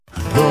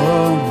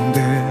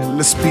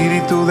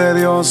Espíritu de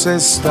Dios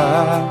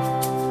está,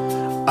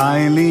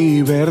 hay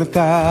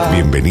libertad.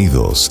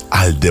 Bienvenidos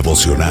al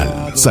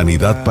devocional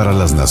Sanidad para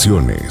las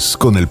Naciones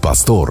con el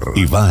pastor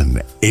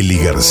Iván Eli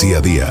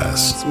García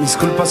Díaz. Mis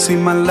culpas y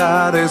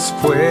maldades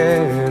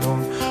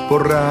fueron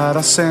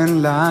borradas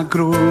en la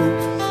cruz,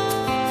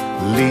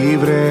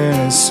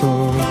 libre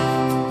soy.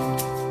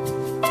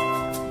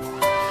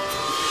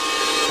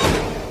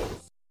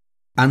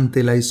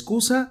 Ante la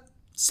excusa,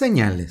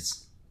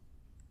 señales.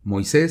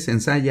 Moisés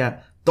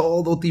ensaya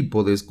todo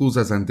tipo de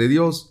excusas ante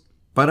Dios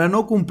para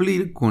no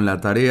cumplir con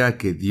la tarea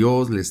que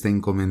Dios le está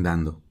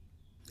encomendando.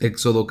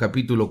 Éxodo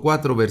capítulo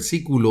 4,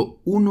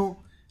 versículo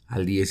 1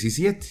 al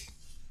 17.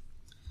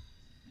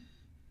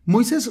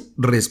 Moisés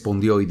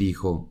respondió y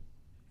dijo: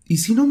 ¿Y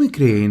si no me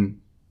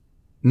creen,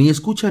 ni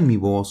escuchan mi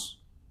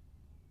voz?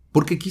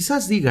 Porque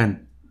quizás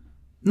digan: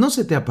 ¿no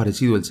se te ha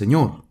aparecido el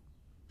Señor?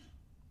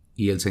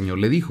 Y el Señor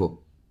le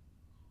dijo: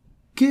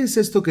 ¿qué es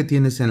esto que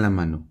tienes en la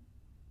mano?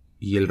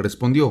 Y él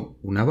respondió: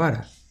 una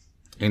vara.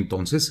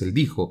 Entonces él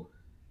dijo: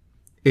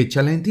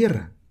 échala en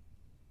tierra.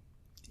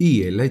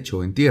 Y él la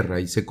echó en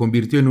tierra y se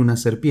convirtió en una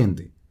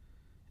serpiente.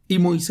 Y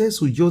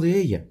Moisés huyó de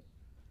ella.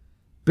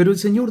 Pero el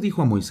Señor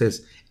dijo a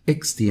Moisés: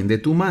 extiende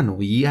tu mano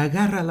y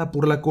agárrala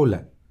por la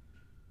cola.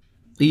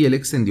 Y él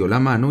extendió la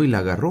mano y la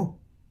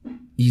agarró,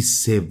 y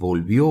se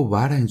volvió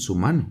vara en su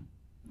mano.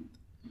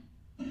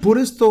 Por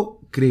esto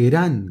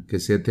creerán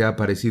que se te ha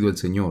aparecido el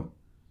Señor,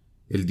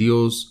 el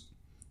Dios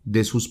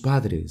de sus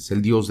padres,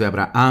 el Dios de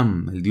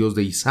Abraham, el Dios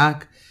de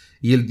Isaac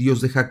y el Dios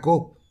de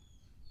Jacob.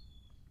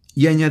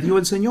 Y añadió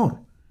el Señor: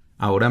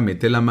 ahora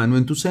mete la mano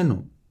en tu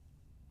seno.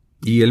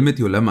 Y él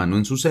metió la mano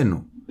en su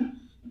seno.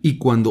 Y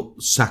cuando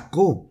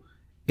sacó,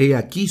 he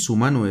aquí su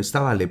mano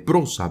estaba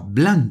leprosa,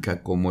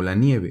 blanca como la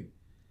nieve.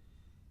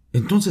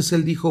 Entonces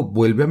él dijo: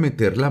 vuelve a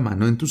meter la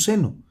mano en tu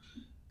seno.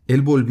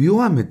 Él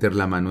volvió a meter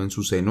la mano en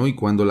su seno, y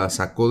cuando la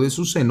sacó de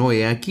su seno,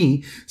 he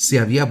aquí, se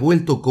había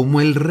vuelto como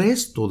el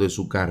resto de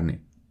su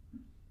carne.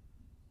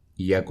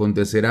 Y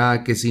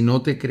acontecerá que si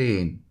no te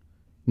creen,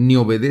 ni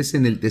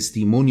obedecen el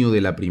testimonio de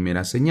la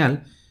primera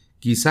señal,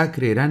 quizá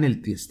creerán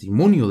el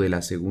testimonio de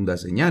la segunda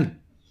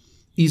señal.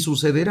 Y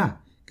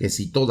sucederá que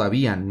si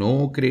todavía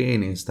no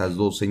creen estas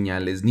dos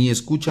señales, ni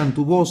escuchan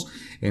tu voz,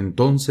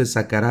 entonces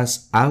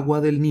sacarás agua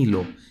del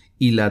Nilo,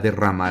 y la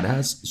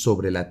derramarás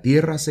sobre la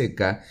tierra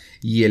seca,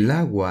 y el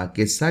agua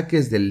que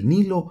saques del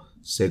Nilo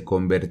se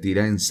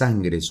convertirá en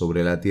sangre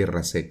sobre la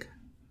tierra seca.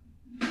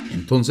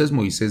 Entonces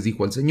Moisés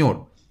dijo al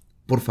Señor: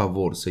 por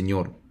favor,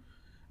 Señor,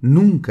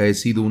 nunca he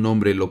sido un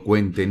hombre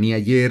elocuente, ni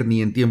ayer,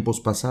 ni en tiempos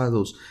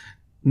pasados,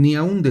 ni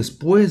aun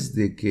después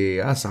de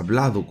que has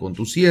hablado con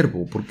tu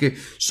siervo, porque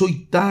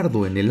soy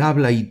tardo en el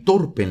habla y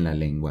torpe en la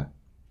lengua.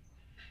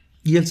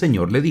 Y el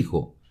Señor le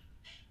dijo: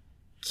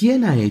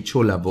 ¿quién ha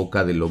hecho la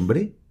boca del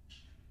hombre?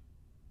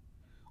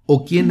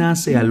 ¿O quién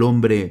hace al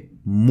hombre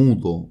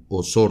mudo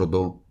o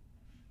sordo,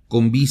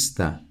 con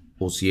vista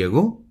o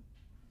ciego?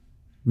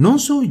 ¿No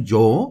soy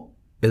yo,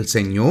 el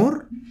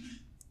Señor?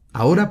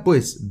 Ahora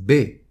pues,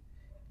 ve,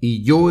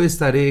 y yo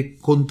estaré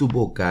con tu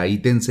boca, y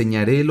te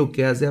enseñaré lo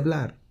que has de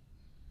hablar.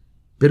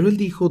 Pero él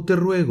dijo: te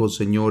ruego,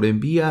 Señor,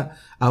 envía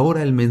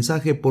ahora el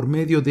mensaje por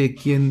medio de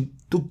quien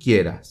tú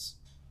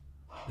quieras.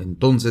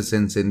 Entonces se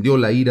encendió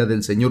la ira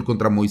del Señor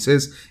contra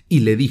Moisés,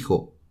 y le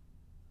dijo: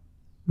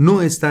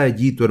 ¿no está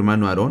allí tu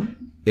hermano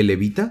Aarón, el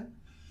levita?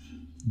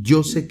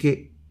 Yo sé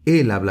que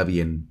él habla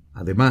bien.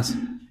 Además,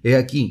 he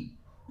aquí,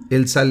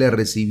 él sale a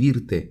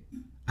recibirte.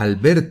 Al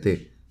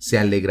verte, se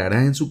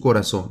alegrará en su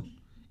corazón.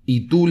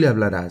 Y tú le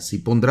hablarás y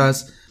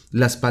pondrás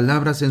las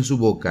palabras en su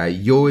boca,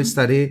 y yo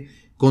estaré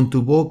con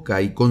tu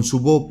boca y con su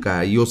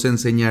boca, y os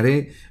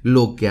enseñaré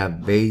lo que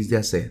habéis de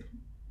hacer.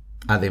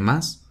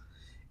 Además,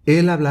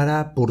 él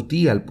hablará por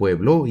ti al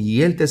pueblo,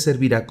 y él te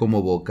servirá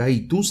como boca,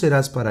 y tú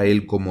serás para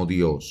él como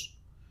Dios.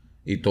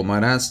 Y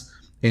tomarás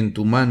en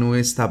tu mano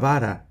esta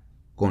vara,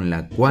 con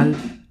la cual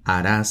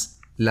harás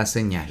las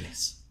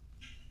señales.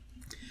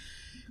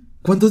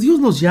 Cuando Dios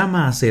nos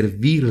llama a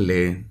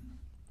servirle,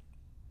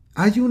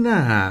 hay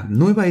una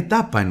nueva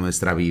etapa en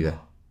nuestra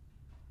vida.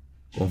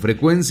 Con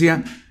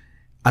frecuencia,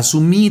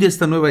 asumir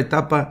esta nueva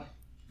etapa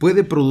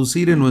puede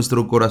producir en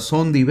nuestro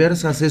corazón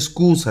diversas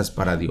excusas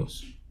para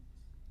Dios.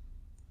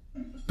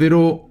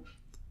 Pero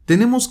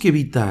tenemos que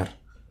evitar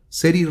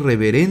ser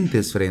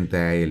irreverentes frente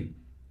a Él.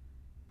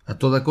 A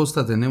toda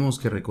costa tenemos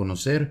que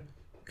reconocer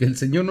que el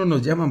Señor no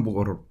nos llama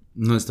por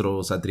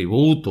nuestros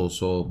atributos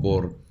o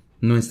por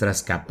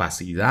nuestras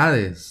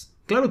capacidades.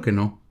 Claro que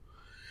no.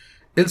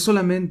 Él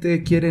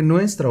solamente quiere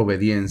nuestra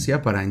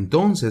obediencia para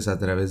entonces a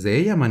través de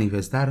ella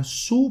manifestar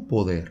su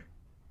poder.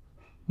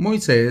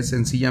 Moisés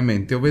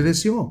sencillamente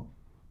obedeció.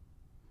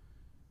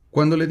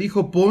 Cuando le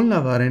dijo: pon la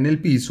vara en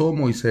el piso,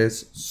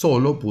 Moisés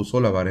solo puso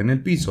la vara en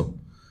el piso.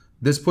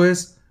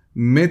 Después,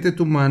 mete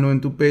tu mano en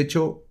tu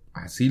pecho,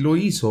 así lo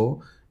hizo,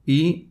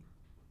 y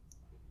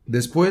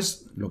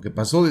después, lo que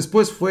pasó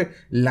después fue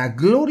la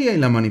gloria y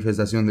la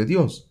manifestación de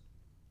Dios.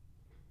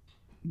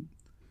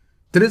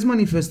 3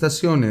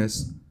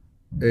 manifestaciones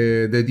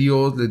de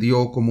Dios le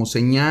dio como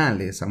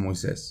señales a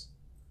Moisés.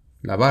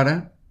 la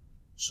vara,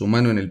 su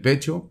mano en el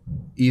pecho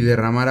y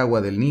derramar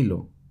agua del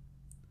Nilo.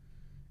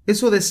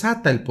 Eso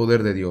desata el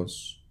poder de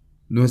Dios,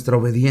 nuestra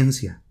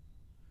obediencia.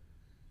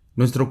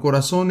 Nuestro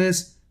corazón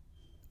es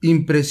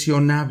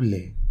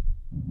impresionable.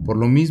 Por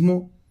lo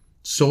mismo,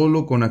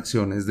 solo con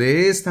acciones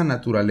de esta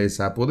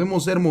naturaleza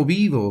podemos ser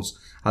movidos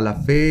a la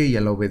fe y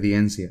a la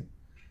obediencia.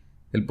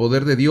 El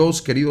poder de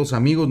Dios, queridos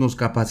amigos, nos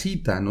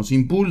capacita, nos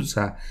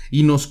impulsa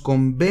y nos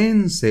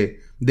convence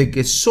de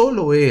que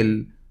solo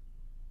Él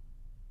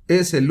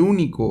es el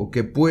único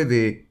que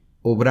puede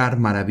obrar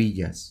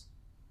maravillas.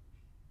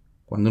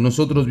 Cuando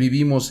nosotros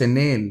vivimos en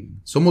Él,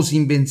 somos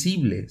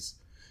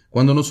invencibles.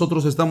 Cuando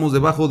nosotros estamos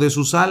debajo de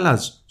sus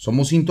alas,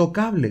 somos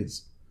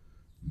intocables.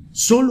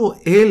 Solo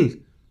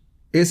Él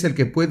es el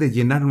que puede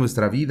llenar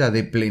nuestra vida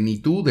de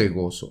plenitud de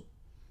gozo.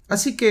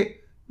 Así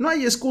que no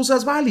hay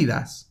excusas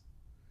válidas.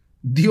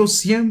 Dios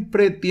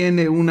siempre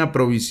tiene una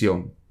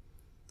provisión.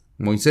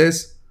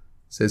 Moisés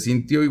se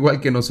sintió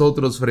igual que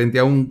nosotros frente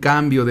a un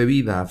cambio de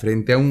vida,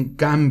 frente a un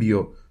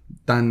cambio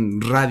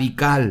tan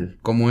radical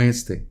como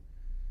este.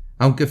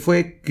 Aunque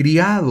fue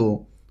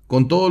criado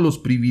con todos los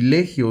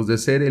privilegios de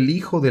ser el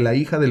hijo de la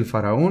hija del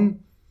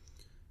faraón,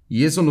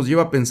 y eso nos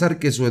lleva a pensar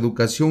que su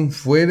educación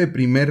fue de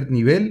primer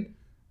nivel.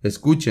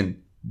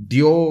 Escuchen,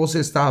 Dios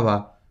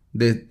estaba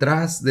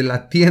detrás de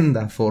la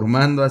tienda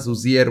formando a su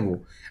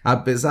siervo.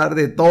 A pesar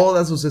de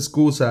todas sus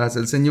excusas,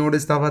 el Señor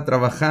estaba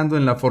trabajando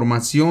en la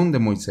formación de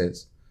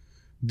Moisés.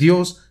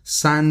 Dios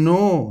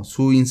sanó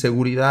su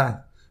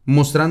inseguridad,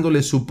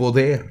 mostrándole su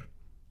poder.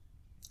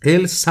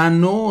 Él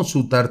sanó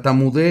su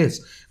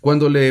tartamudez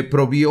cuando le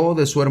provió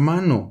de su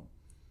hermano.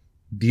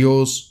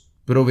 Dios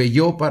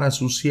proveyó para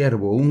su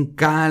siervo un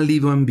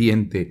cálido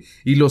ambiente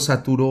y lo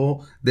saturó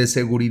de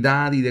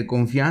seguridad y de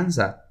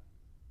confianza,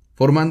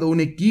 formando un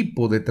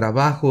equipo de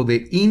trabajo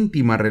de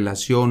íntima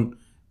relación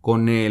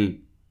con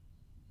él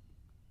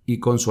y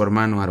con su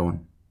hermano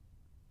Aarón.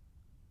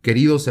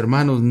 Queridos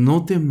hermanos,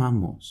 no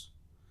temamos.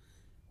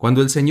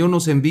 Cuando el Señor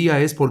nos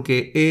envía es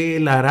porque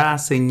Él hará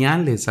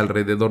señales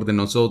alrededor de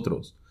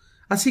nosotros.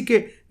 Así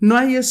que no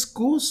hay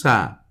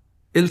excusa.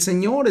 El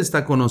Señor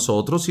está con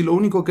nosotros y lo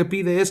único que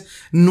pide es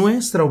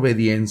nuestra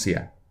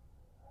obediencia.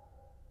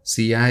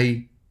 Si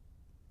hay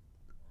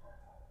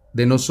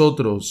de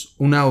nosotros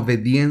una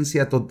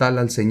obediencia total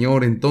al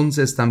Señor,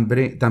 entonces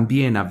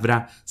también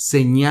habrá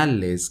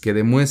señales que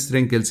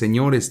demuestren que el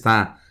Señor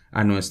está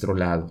a nuestro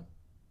lado.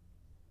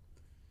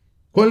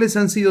 ¿Cuáles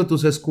han sido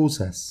tus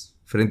excusas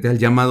frente al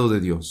llamado de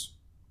Dios?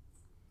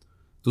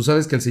 Tú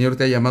sabes que el Señor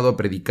te ha llamado a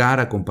predicar,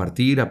 a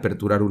compartir, a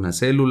aperturar una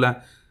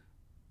célula,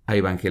 a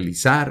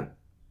evangelizar,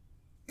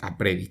 a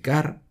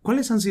predicar.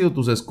 ¿Cuáles han sido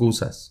tus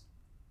excusas?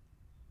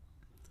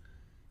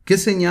 ¿Qué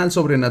señal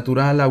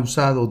sobrenatural ha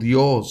usado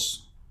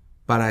Dios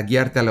para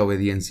guiarte a la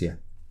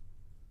obediencia?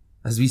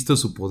 ¿Has visto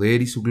su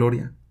poder y su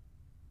gloria?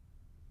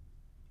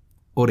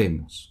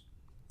 Oremos.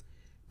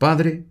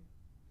 Padre,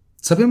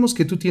 sabemos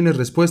que tú tienes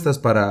respuestas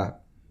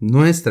para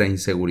nuestra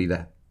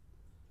inseguridad.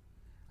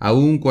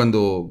 Aun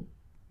cuando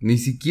ni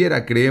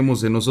siquiera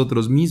creemos en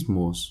nosotros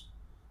mismos,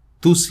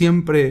 tú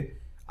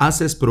siempre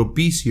haces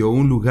propicio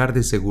un lugar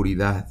de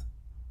seguridad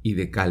y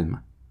de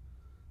calma.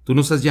 Tú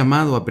nos has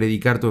llamado a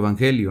predicar tu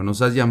evangelio,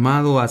 nos has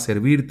llamado a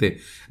servirte,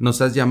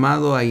 nos has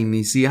llamado a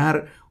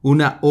iniciar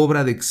una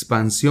obra de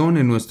expansión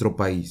en nuestro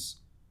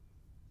país.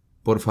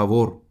 Por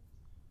favor,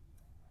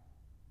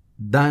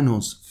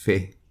 danos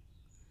fe.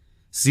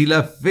 Si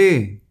la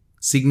fe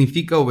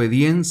significa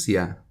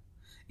obediencia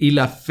y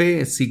la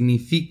fe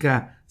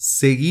significa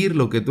seguir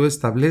lo que tú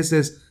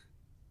estableces,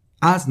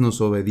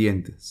 haznos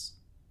obedientes.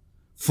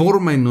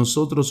 Forma en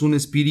nosotros un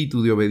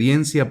espíritu de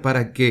obediencia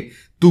para que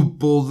tu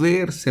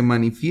poder se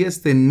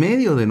manifieste en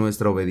medio de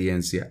nuestra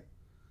obediencia.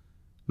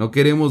 No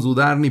queremos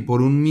dudar ni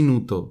por un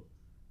minuto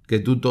que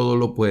tú todo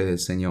lo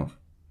puedes, Señor,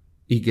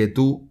 y que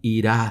tú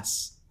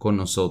irás con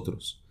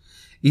nosotros.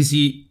 Y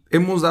si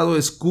hemos dado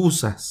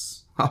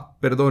excusas,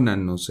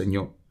 perdónanos,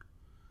 Señor.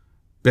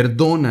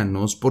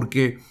 Perdónanos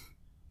porque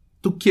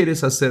tú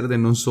quieres hacer de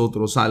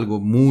nosotros algo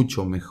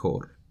mucho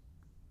mejor.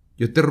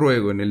 Yo te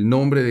ruego en el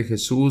nombre de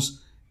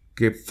Jesús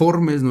que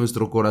formes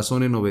nuestro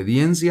corazón en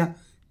obediencia,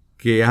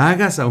 que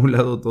hagas a un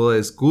lado toda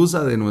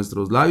excusa de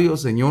nuestros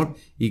labios, Señor,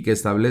 y que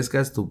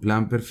establezcas tu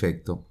plan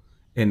perfecto.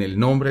 En el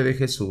nombre de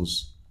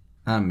Jesús.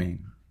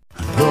 Amén.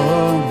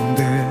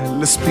 Donde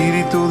el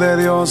Espíritu de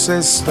Dios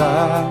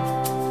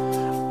está,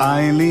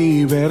 hay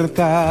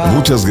libertad.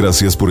 Muchas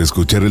gracias por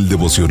escuchar el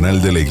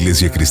devocional de la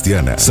Iglesia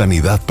Cristiana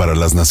Sanidad para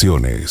las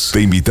Naciones.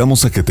 Te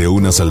invitamos a que te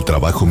unas al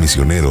trabajo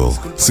misionero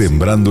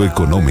Sembrando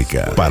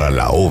Económica para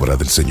la obra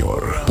del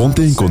Señor.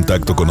 Ponte en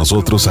contacto con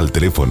nosotros al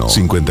teléfono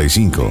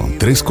 55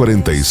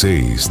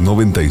 346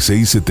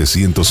 96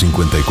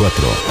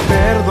 754.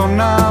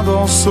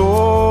 Perdonado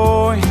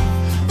soy,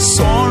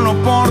 solo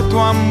por tu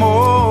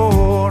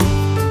amor,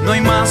 no hay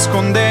más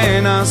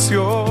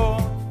condenación.